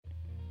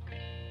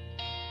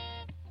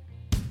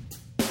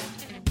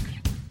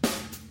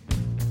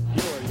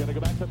to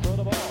go back to throw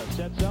the ball.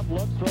 Sets up,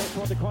 looks, throws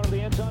toward the corner of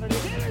the end zone, and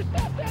he's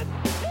intercepted!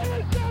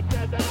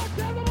 Intercepted! The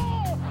Ducks have the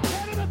ball!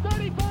 Headed to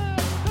 35,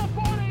 the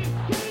 40,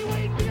 Kenny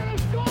Wayne Beer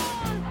score!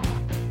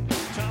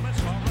 Thomas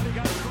already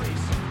got a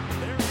crease.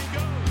 There he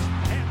goes,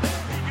 and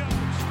there he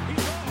goes.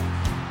 He's off.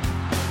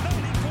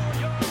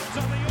 94 yards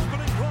on the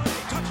opening play.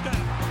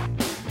 Touchdown.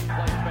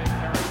 Play fake,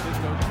 Harrison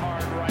goes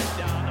hard right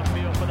down the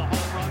field for the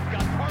home run.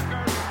 Got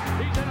Parker.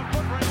 He's in a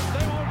foot race.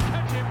 They won't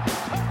catch him.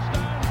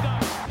 Touchdown,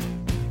 Ducks.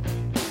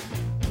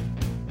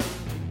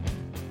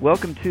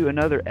 Welcome to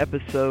another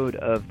episode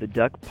of the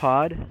Duck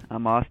Pod.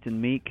 I'm Austin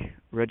Meek,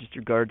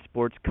 Registered Guard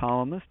sports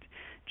columnist,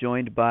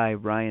 joined by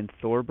Ryan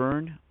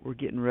Thorburn. We're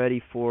getting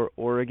ready for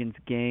Oregon's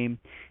game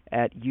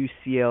at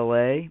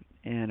UCLA,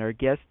 and our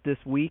guest this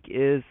week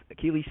is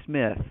Akili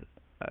Smith,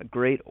 a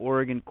great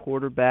Oregon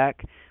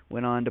quarterback,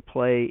 went on to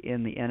play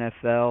in the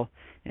NFL,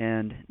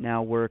 and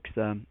now works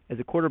as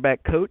a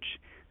quarterback coach,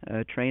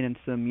 training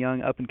some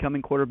young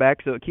up-and-coming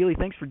quarterbacks. So, Akili,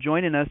 thanks for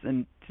joining us.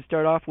 And to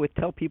start off with,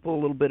 tell people a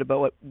little bit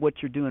about what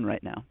you're doing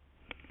right now.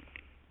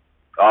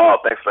 Oh,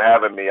 thanks for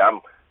having me. I'm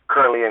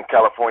currently in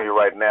California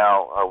right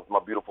now with my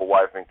beautiful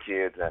wife and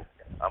kids, and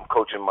I'm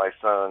coaching my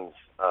son's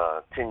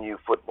 10U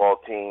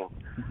football team,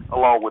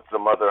 along with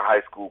some other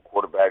high school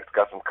quarterbacks,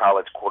 got some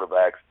college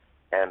quarterbacks,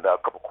 and a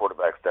couple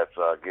quarterbacks that's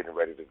getting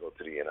ready to go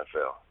to the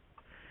NFL.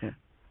 Yeah.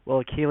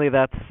 Well, Akili,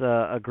 that's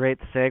a great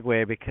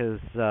segue because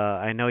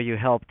I know you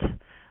helped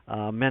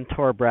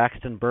mentor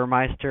Braxton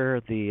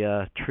Burmeister,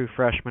 the true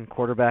freshman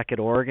quarterback at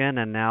Oregon,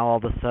 and now all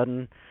of a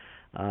sudden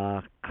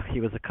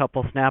he was a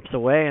couple snaps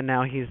away, and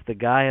now he's the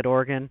guy at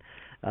Oregon.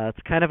 It's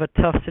kind of a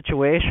tough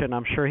situation.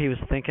 I'm sure he was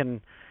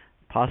thinking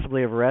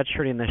possibly of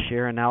redshirting this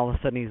year, and now all of a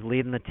sudden he's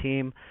leading the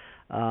team.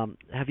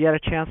 Have you had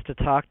a chance to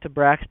talk to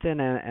Braxton,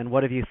 and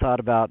what have you thought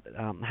about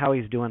how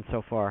he's doing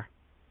so far?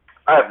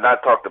 I have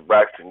not talked to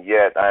Braxton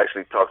yet. I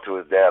actually talked to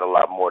his dad a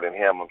lot more than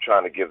him. I'm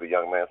trying to give the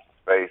young man some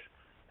space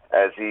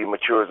as he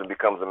matures and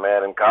becomes a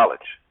man in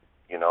college,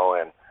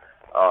 and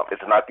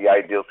it's not the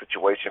ideal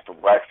situation for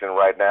Braxton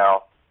right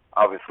now.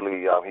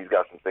 Obviously, he's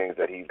got some things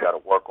that he's got to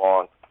work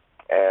on,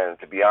 and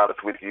to be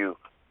honest with you,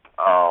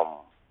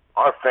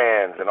 our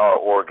fans and our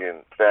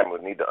Oregon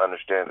family need to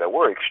understand that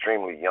we're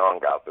extremely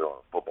young out there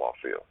on the football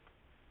field.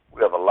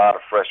 We have a lot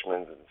of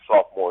freshmen and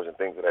sophomores and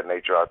things of that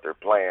nature out there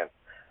playing,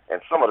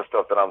 and some of the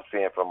stuff that I'm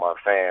seeing from our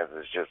fans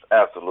is just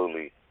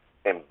absolutely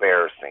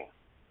embarrassing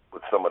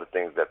with some of the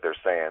things that they're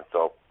saying.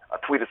 So I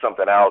tweeted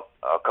something out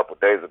a couple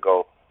of days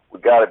ago. We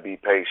got to be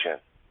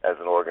patient as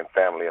an Oregon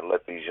family and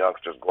let these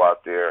youngsters go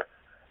out there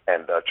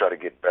and try to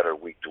get better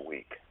week to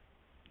week.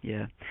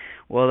 Yeah,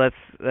 well,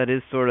 that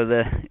is sort of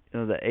the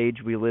the age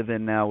we live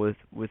in now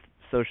with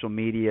social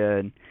media,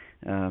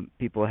 and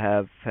people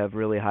have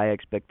really high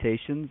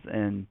expectations,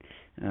 and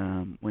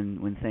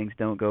when things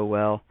don't go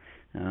well,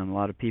 a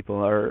lot of people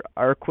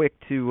are quick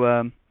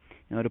to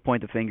to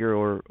point the finger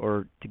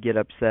or to get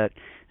upset.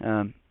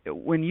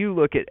 When you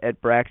look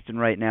at Braxton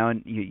right now,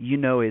 and you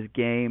know his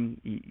game,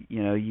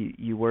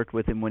 you worked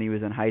with him when he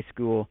was in high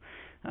school.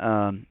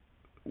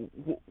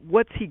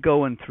 What's he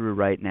going through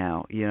right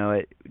now?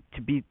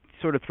 To be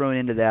sort of thrown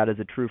into that as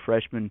a true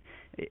freshman,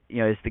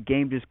 is the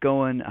game just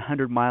going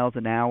 100 miles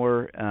an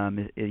hour?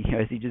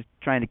 Is he just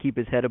trying to keep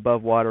his head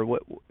above water?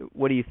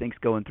 What do you think's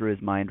going through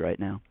his mind right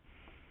now?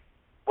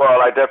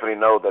 Well, I definitely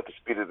know that the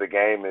speed of the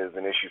game is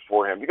an issue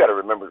for him. You got to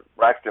remember,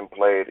 Braxton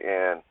played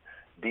in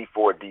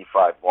D4,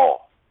 D5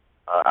 ball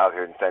out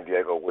here in San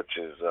Diego, which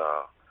is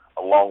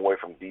a long way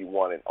from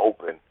D1 and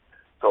open.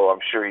 So I'm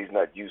sure he's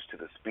not used to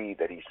the speed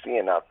that he's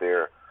seeing out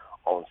there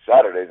on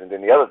Saturdays. And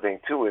then the other thing,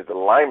 too, is the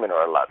linemen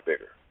are a lot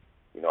bigger.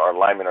 Our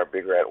linemen are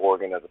bigger at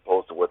Oregon as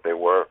opposed to what they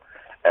were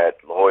at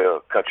La Jolla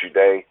Country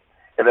Day.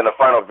 And then the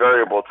final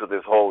variable to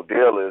this whole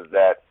deal is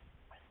that,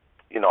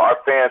 our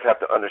fans have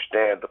to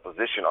understand the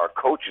position our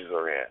coaches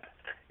are in.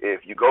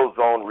 If you go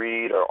zone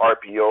read or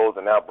RPOs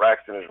and now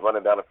Braxton is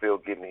running down the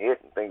field getting hit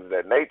and things of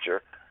that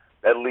nature,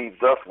 that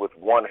leaves us with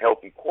one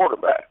healthy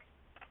quarterback.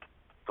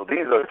 So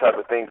these are the type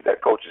of things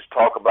that coaches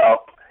talk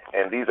about,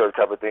 and these are the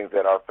type of things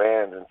that our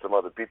fans and some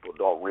other people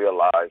don't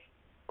realize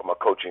from a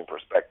coaching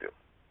perspective.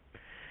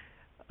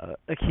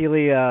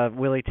 Akili,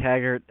 Willie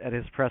Taggart at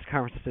his press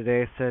conference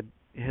today said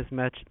his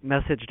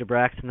message to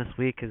Braxton this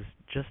week is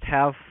just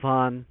have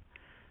fun,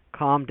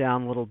 calm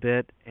down a little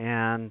bit,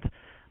 and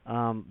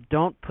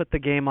don't put the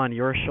game on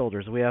your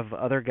shoulders. We have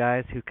other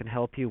guys who can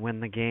help you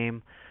win the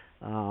game.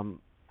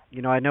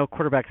 I know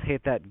quarterbacks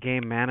hate that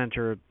game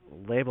manager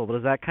label, but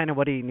is that kind of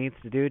what he needs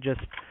to do?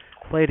 Just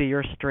play to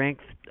your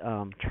strength,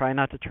 try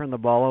not to turn the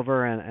ball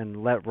over,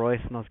 and let Royce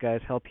and those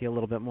guys help you a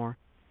little bit more?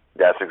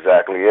 That's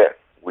exactly it.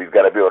 We've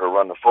got to be able to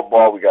run the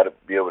football. We've got to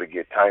be able to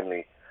get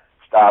timely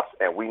stops,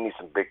 and we need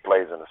some big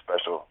plays in the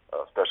special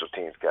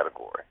teams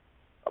category.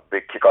 A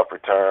big kickoff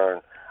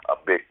return, a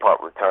big punt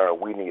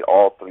return. We need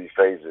all three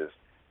phases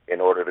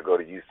in order to go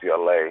to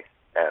UCLA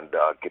and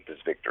get this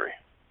victory.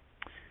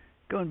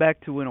 Going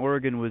back to when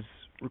Oregon was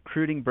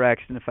recruiting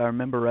Braxton. If I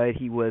remember right,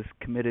 he was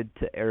committed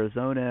to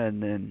Arizona,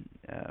 and then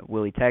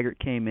Willie Taggart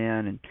came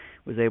in and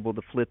was able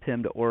to flip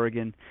him to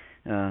Oregon.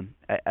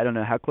 I don't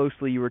know how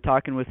closely you were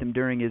talking with him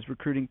during his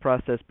recruiting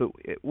process, but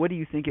what do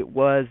you think it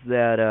was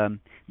that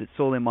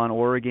sold him on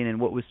Oregon, and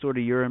what was sort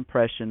of your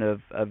impression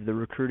of the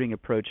recruiting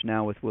approach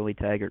now with Willie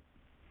Taggart?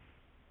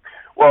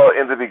 Well,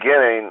 in the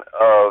beginning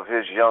of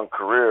his young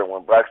career,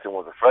 when Braxton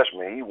was a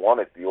freshman, he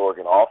wanted the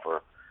Oregon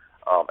offer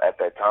at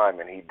that time,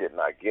 and he did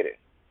not get it.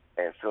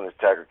 And as soon as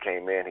Taggart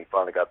came in, he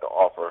finally got the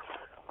offer.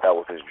 That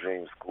was his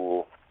dream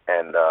school.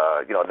 And,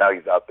 now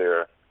he's out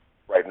there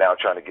right now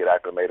trying to get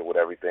acclimated with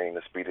everything,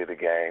 the speed of the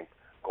game,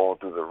 going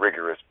through the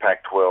rigorous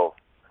Pac-12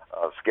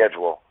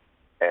 schedule,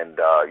 and,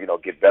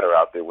 get better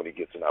out there when he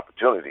gets an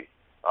opportunity.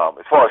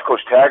 As far as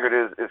Coach Taggart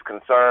is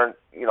concerned,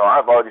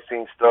 I've already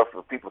seen stuff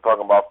with people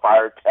talking about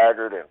fire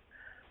Taggart and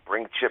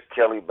bring Chip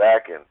Kelly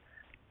back, and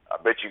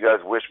I bet you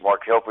guys wish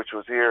Mark Helfrich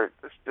was here.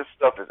 This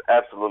stuff is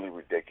absolutely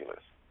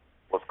ridiculous,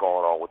 what's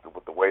going on with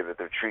the way that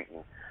they're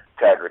treating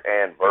Taggart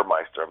and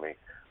Burmeister. I mean,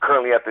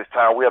 currently at this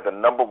time, we have the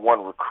number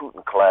one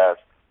recruiting class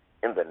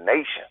in the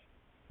nation.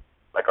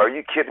 Like, are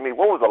you kidding me?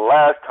 When was the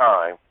last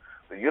time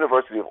the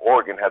University of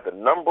Oregon had the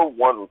number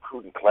one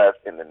recruiting class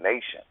in the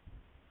nation?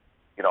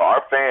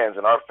 Our fans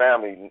and our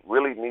family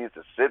really needs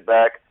to sit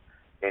back,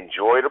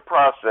 enjoy the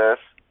process.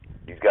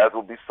 These guys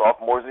will be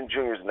sophomores and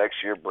juniors next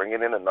year,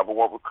 bringing in a number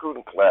one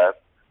recruiting class.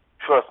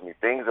 Trust me,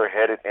 things are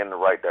headed in the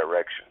right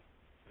direction.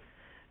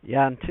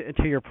 Yeah, and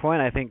to your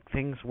point, I think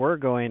things were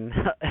going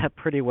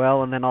pretty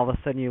well, and then all of a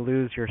sudden you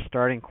lose your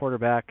starting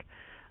quarterback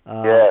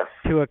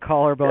to a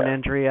collarbone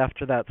injury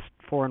after that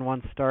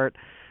 4-1 start.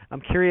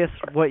 I'm curious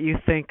what you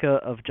think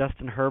of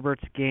Justin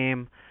Herbert's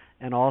game,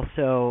 and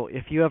also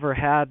if you ever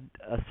had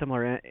a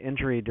similar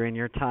injury during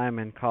your time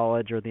in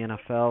college or the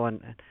NFL,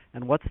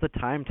 and what's the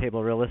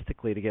timetable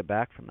realistically to get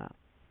back from that?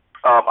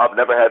 I've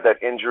never had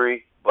that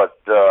injury, but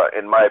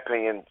in my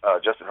opinion,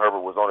 Justin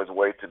Herbert was on his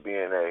way to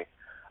being a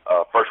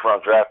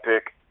first-round draft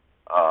pick.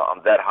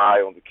 I'm that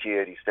high on the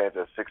kid. He stands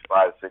at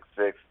 6'5",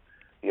 6'6".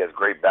 He has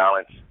great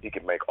balance. He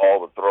can make all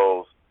the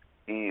throws.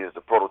 He is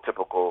the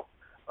prototypical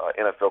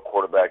NFL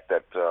quarterback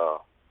that the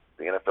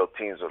NFL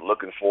teams are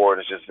looking for, and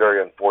it's just very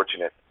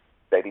unfortunate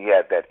that he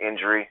had that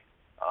injury,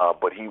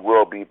 but he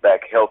will be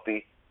back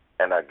healthy,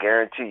 and I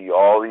guarantee you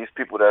all these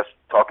people that's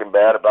talking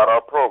bad about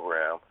our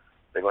program,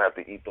 they're going to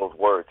have to eat those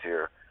words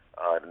here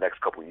in the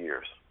next couple of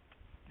years.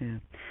 Yeah.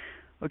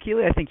 Well,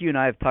 Keely, I think you and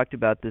I have talked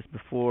about this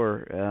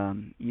before.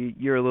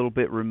 You're a little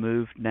bit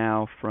removed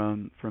now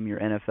from your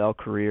NFL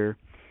career.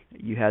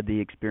 You had the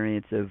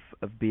experience of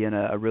being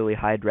a really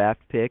high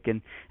draft pick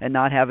and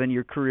not having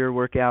your career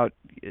work out,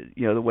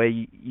 the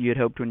way you had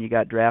hoped when you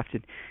got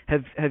drafted.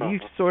 Have you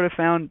sort of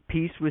found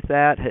peace with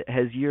that?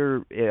 As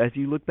you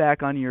look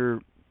back on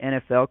your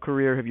NFL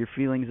career, have your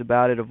feelings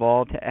about it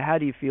evolved? How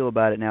do you feel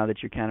about it now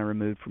that you're kind of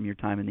removed from your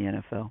time in the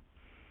NFL?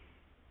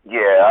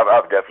 Yeah,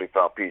 I've definitely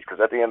found peace, because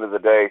at the end of the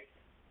day,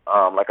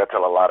 like I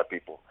tell a lot of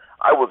people,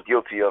 I was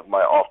guilty of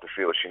my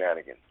off-the-field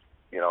shenanigans,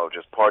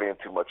 just partying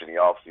too much in the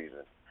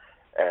off-season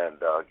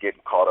and getting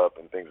caught up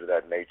in things of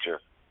that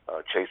nature,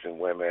 chasing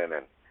women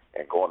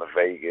and going to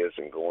Vegas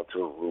and going to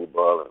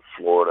Aruba and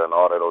Florida and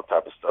all that old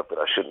type of stuff that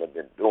I shouldn't have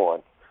been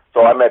doing.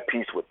 So I'm at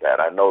peace with that.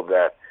 I know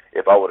that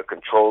if I would have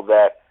controlled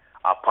that,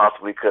 I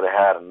possibly could have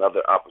had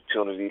another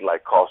opportunity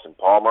like Carson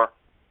Palmer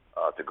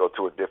to go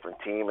to a different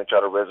team and try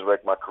to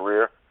resurrect my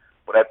career.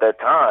 But at that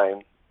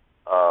time,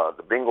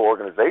 the Bengal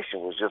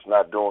organization was just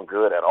not doing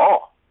good at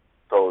all.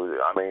 So,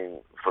 I mean,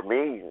 for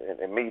me,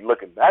 and me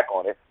looking back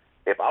on it,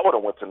 if I would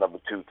have went to number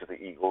 2 to the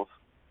Eagles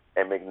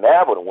and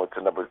McNabb would have went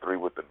to number 3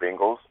 with the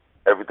Bengals,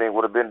 everything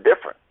would have been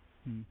different,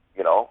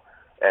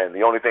 And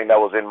the only thing that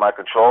was in my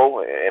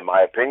control, in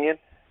my opinion,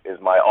 is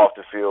my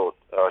off-the-field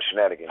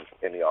shenanigans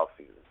in the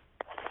offseason.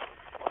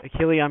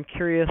 Akili, I'm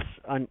curious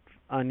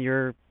on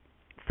your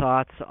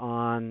thoughts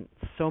on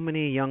so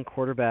many young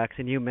quarterbacks,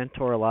 and you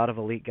mentor a lot of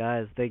elite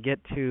guys. They get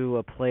to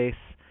a place,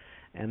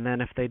 and then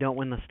if they don't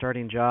win the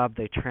starting job,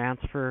 they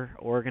transfer.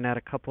 Oregon had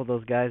a couple of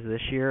those guys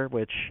this year,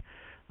 which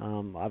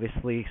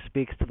obviously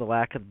speaks to the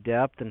lack of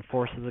depth and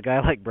forces a guy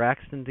like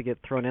Braxton to get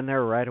thrown in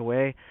there right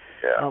away.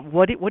 Yeah.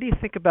 What do you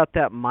think about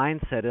that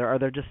mindset? Are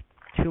there just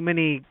too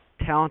many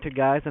talented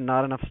guys and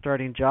not enough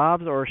starting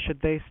jobs, or should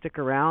they stick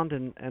around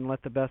and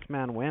let the best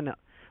man win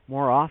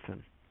more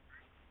often?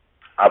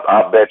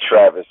 I bet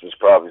Travis is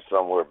probably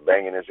somewhere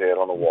banging his head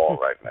on the wall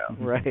right now.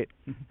 Right.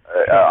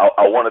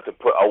 I wanted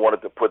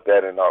to put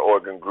that in our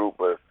Oregon group,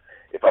 but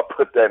if I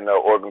put that in our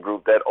Oregon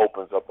group, that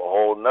opens up a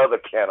whole nother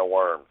can of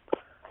worms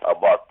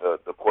about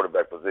the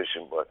quarterback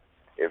position. But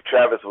if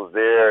Travis was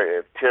there,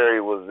 if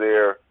Terry was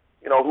there,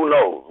 who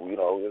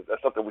knows?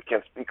 That's something we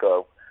can't speak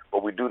of,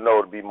 but we do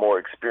know to be more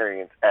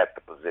experienced at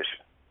the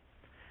position.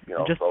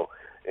 So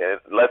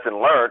lesson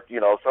learned.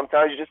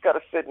 Sometimes you just got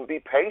to sit and be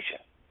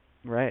patient.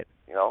 Right.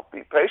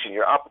 Be patient.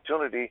 Your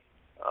opportunity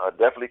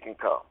definitely can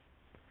come.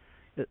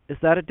 Is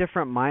that a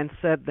different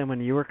mindset than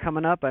when you were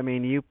coming up? I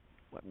mean,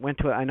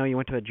 I know you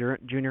went to a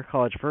junior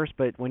college first,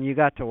 but when you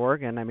got to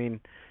Oregon, I mean,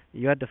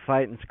 you had to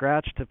fight and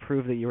scratch to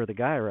prove that you were the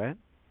guy, right?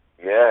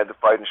 Yeah, I had to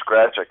fight and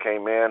scratch. I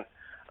came in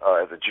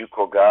as a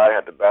JUCO guy,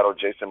 had to battle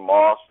Jason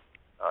Moss,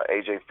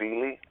 AJ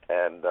Feely,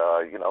 and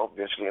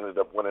eventually ended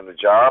up winning the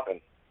job. And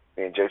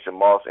me and Jason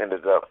Moss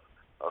ended up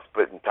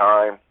splitting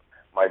time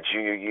my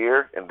junior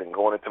year, and then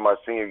going into my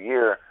senior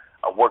year,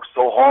 I worked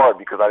so hard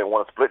because I didn't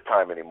want to split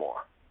time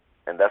anymore.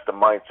 And that's the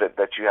mindset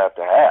that you have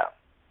to have.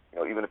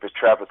 Even if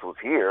Travis was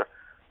here,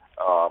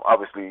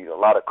 obviously a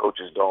lot of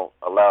coaches don't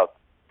allow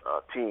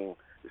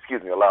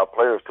allow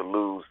players to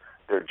lose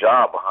their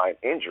job behind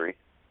injury.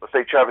 But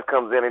say Travis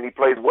comes in and he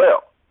plays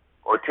well,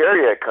 or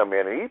Terry had come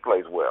in and he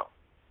plays well.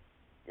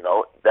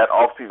 That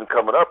offseason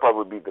coming up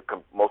probably be the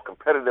most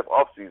competitive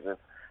offseason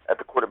at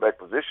the quarterback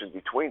position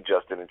between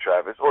Justin and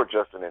Travis, or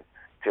Justin and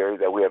Terry,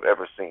 that we have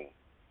ever seen.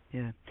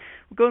 Yeah.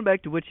 Well, going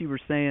back to what you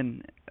were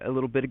saying a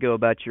little bit ago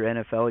about your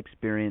NFL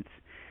experience,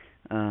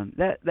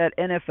 that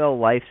NFL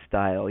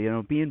lifestyle,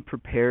 being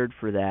prepared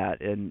for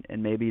that, and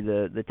maybe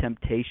the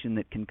temptation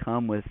that can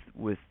come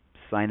with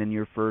signing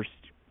your first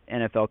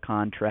NFL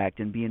contract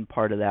and being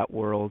part of that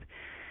world.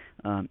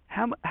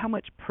 How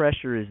much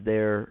pressure is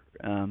there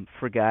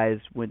for guys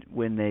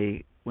when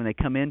they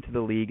come into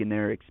the league and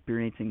they're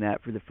experiencing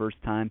that for the first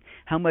time?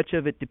 How much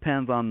of it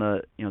depends on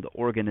the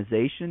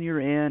organization you're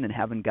in and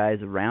having guys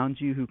around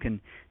you who can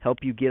help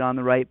you get on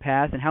the right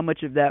path, and how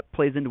much of that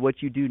plays into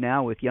what you do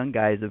now with young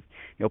guys of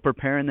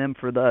preparing them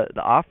for the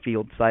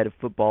off-field side of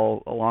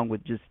football along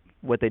with just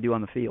what they do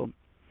on the field?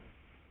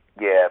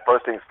 Yeah,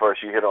 first things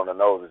first, you hit on the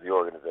nose is the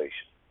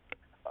organization,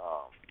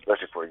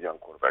 especially for a young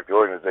quarterback. The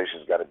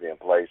organization's got to be in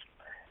place,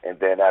 and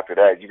then after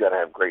that, you got to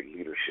have great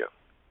leadership.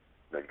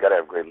 You got to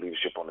have great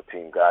leadership on the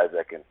team, guys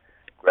that can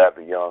grab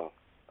the young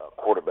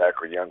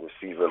quarterback or young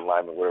receiver,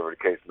 lineman, whatever the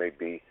case may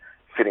be,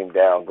 sit him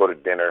down, go to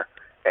dinner,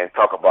 and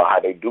talk about how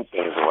they do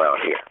things around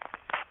here.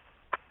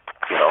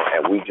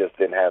 And we just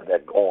didn't have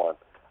that going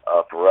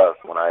for us.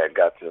 When I had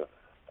got to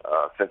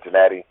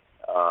Cincinnati,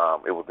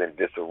 it was in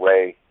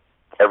disarray.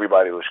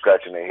 Everybody was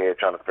scratching their head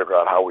trying to figure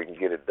out how we can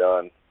get it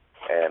done.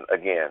 And,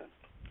 again,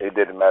 it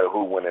didn't matter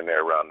who went in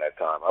there around that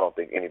time. I don't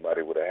think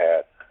anybody would have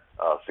had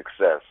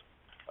success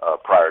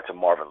prior to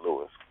Marvin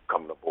Lewis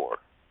coming aboard.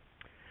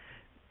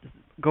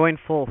 Going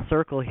full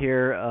circle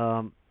here,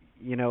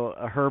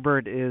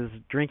 Herbert is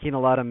drinking a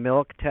lot of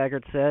milk,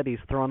 Taggart said. He's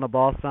throwing the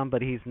ball some,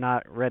 but he's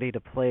not ready to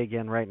play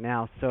again right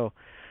now. So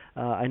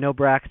I know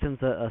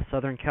Braxton's a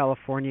Southern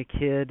California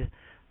kid.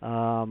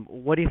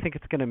 What do you think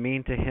it's going to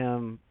mean to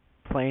him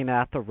playing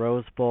at the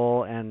Rose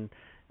Bowl, and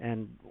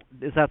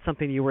is that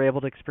something you were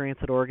able to experience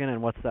at Oregon,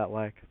 and what's that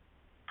like?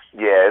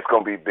 Yeah, it's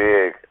going to be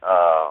big.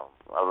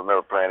 I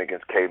remember playing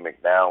against Cade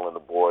McDowell and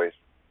the boys.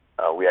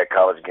 We had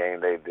college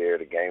game day there.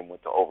 The game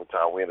went to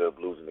overtime. We ended up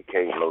losing to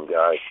Cade and those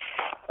guys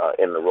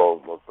in the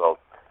Rose Bowl. So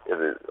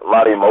a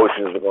lot of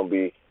emotions are going to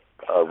be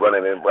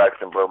running in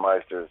Braxton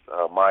Burmeister's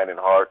mind and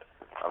heart.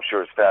 I'm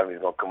sure his family's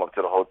going to come up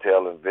to the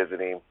hotel and visit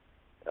him,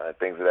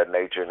 things of that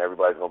nature, and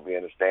everybody's going to be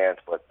in the stands.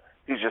 But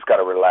he's just got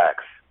to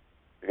relax.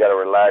 You got to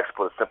relax,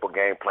 put a simple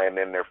game plan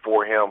in there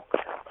for him,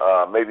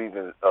 maybe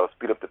even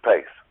speed up the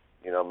pace.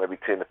 Maybe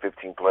 10 to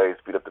 15 plays,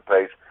 speed up the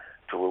pace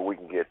to where we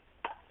can get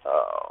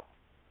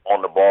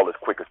on the ball as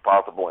quick as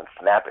possible and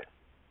snap it,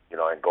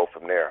 and go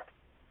from there.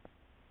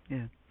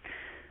 Yeah.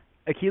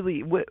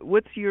 Akili,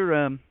 what's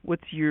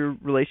your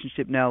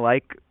relationship now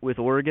like with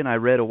Oregon? I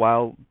read a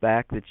while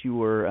back that you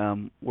were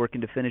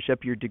working to finish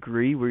up your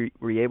degree.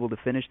 Were you able to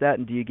finish that,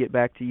 and do you get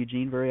back to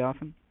Eugene very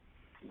often?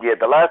 Yeah,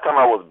 the last time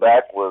I was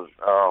back was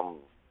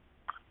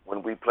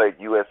when we played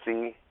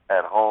USC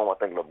at home. I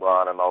think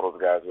LeBron and all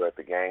those guys were at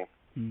the game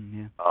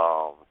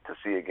to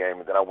see a game.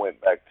 And then I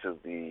went back to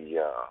the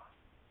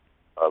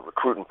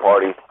recruiting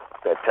party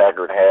that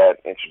Taggart had,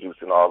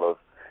 introducing all of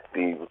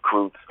the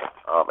recruits.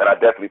 And I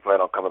definitely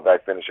plan on coming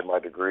back, finishing my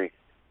degree,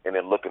 and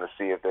then looking to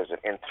see if there's an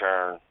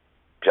intern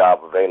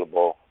job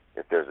available,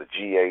 if there's a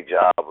GA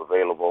job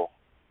available.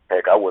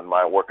 Heck, I wouldn't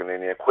mind working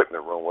in the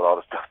equipment room with all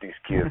the stuff these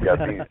kids got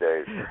these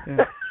days.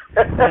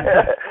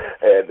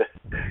 And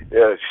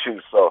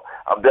shoot, so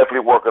I'm definitely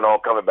working on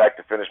coming back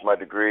to finish my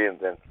degree and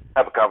then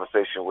have a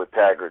conversation with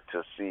Taggart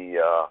to see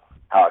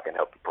how I can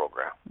help the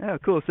program. Oh,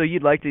 cool. So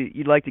you'd like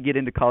to get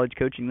into college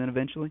coaching then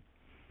eventually?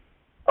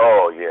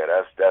 Oh yeah,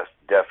 that's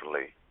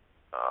definitely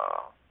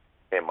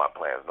in my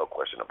plans. No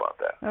question about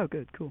that. Oh,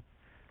 good, cool.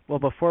 Well,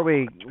 before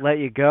we let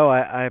you go,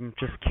 I'm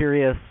just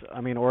curious.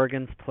 I mean,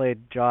 Oregon's played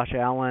Josh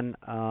Allen.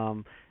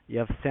 You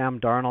have Sam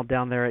Darnold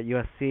down there at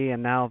USC,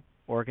 and now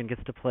Oregon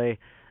gets to play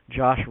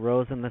Josh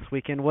Rosen this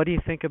weekend. What do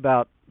you think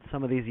about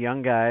some of these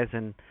young guys?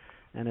 And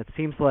it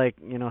seems like,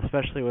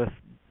 especially with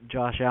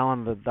Josh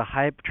Allen, the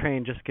hype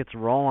train just gets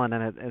rolling,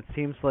 and it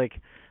seems like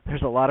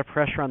there's a lot of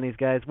pressure on these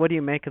guys. What do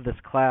you make of this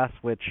class,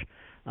 which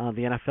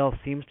the NFL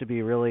seems to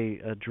be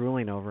really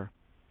drooling over?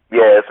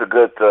 Yeah, it's a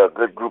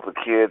good group of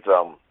kids.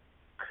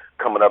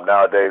 Coming up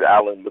nowadays,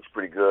 Allen looks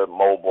pretty good,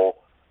 mobile.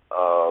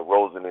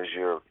 Rosen is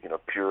your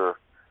pure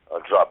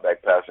drop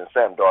back passer. And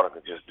Sam Darnold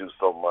can just do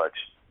so much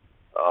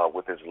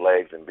with his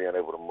legs and being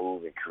able to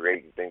move and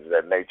create and things of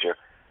that nature.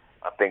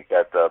 I think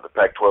that the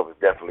Pac-12 is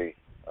definitely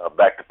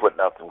back to putting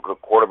out some good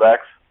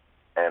quarterbacks,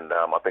 and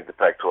I think the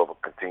Pac-12 will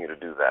continue to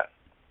do that.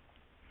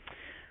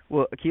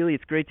 Well, Akili,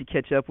 it's great to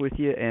catch up with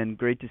you, and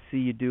great to see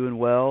you doing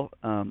well.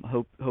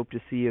 Hope to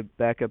see you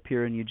back up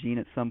here in Eugene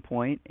at some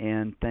point,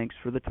 and thanks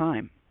for the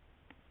time.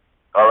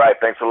 All right,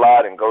 thanks a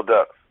lot, and go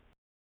Ducks.